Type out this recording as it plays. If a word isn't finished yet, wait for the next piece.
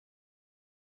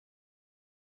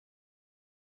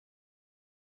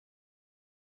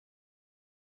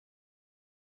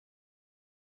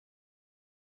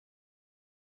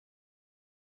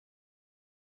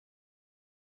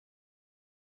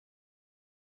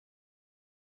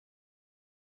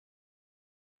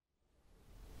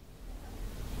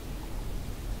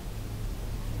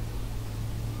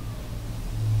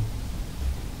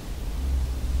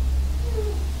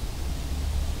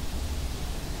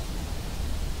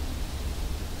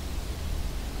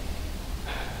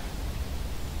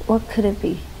What could it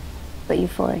be but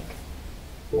euphoric?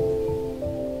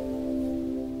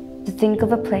 To think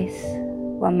of a place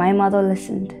where my mother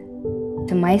listened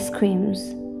to my screams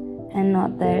and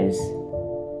not theirs.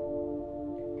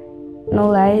 No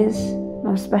lies,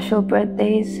 no special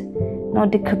birthdays, no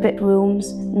decrepit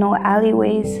rooms, no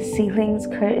alleyways, ceilings,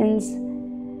 curtains.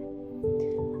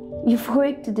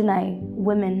 Euphoric to deny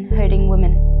women hurting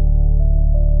women.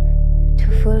 To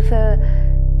fulfill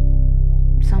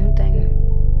something,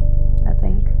 I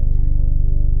think.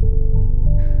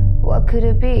 What could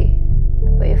it be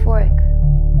but euphoric?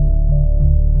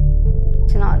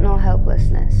 To not know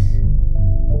helplessness.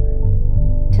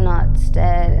 To not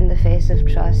stare in the face of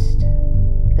trust,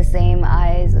 the same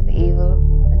eyes of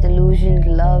evil, a delusioned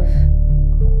love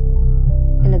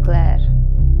in the glare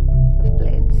of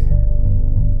blades.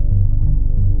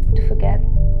 To forget,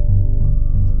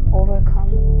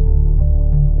 overcome,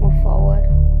 move forward.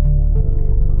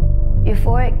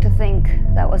 Euphoric to think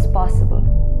that was possible.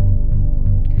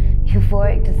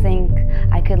 Euphoric to think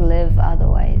I could live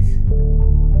otherwise.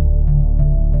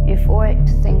 Euphoric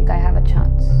to think I have a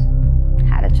chance.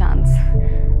 Had a chance.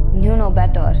 Knew no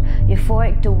better.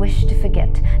 Euphoric to wish to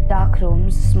forget. Dark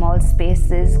rooms, small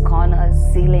spaces, corners,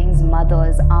 ceilings,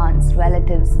 mothers, aunts,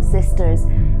 relatives, sisters,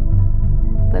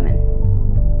 women.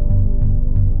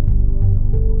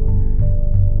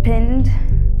 Pinned,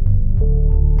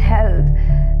 held,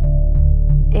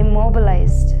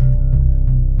 immobilized,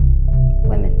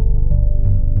 women.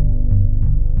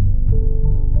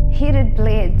 Heated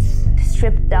blades,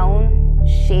 stripped down,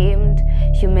 shamed,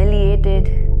 humiliated,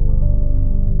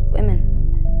 women.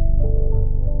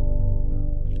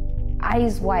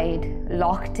 Eyes wide,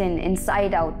 locked in,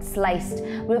 inside out, sliced,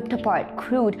 ripped apart,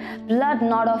 crude, blood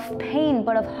not of pain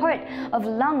but of heart, of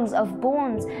lungs, of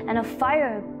bones, and of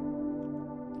fire.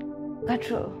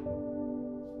 Guttural.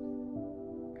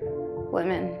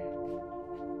 Women.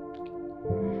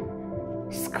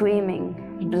 Screaming,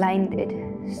 blinded,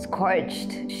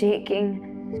 scorched,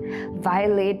 shaking,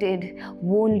 violated,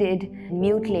 wounded,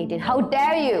 mutilated. How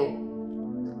dare you?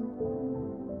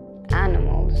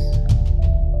 Animals.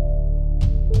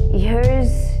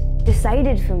 Years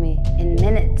decided for me in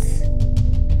minutes.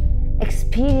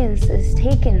 Experiences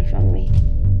taken from me.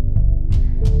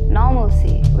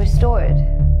 Normalcy restored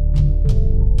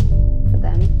for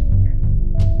them.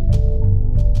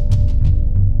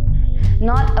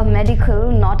 Not a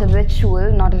medical, not a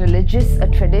ritual, not a religious, a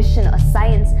tradition, a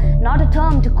science, not a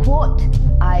term to quote,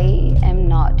 I am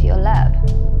not your lab,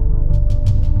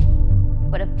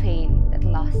 but a pain that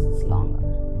lasts longer.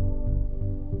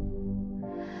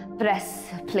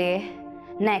 Press, play,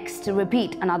 next,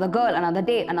 repeat, another girl, another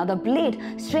day, another blade,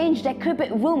 strange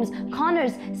decrepit rooms,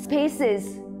 corners,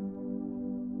 spaces,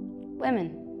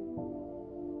 women.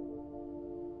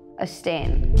 A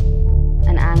stain,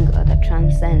 an anger that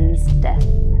transcends death,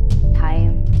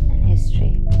 time, and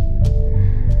history.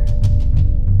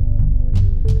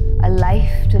 A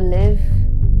life to live,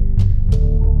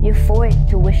 euphoric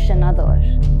to wish another.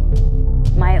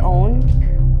 My own,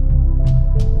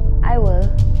 I will,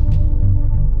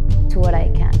 to what I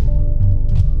can.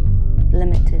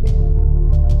 Limited.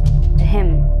 To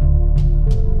him,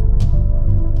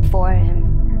 for him.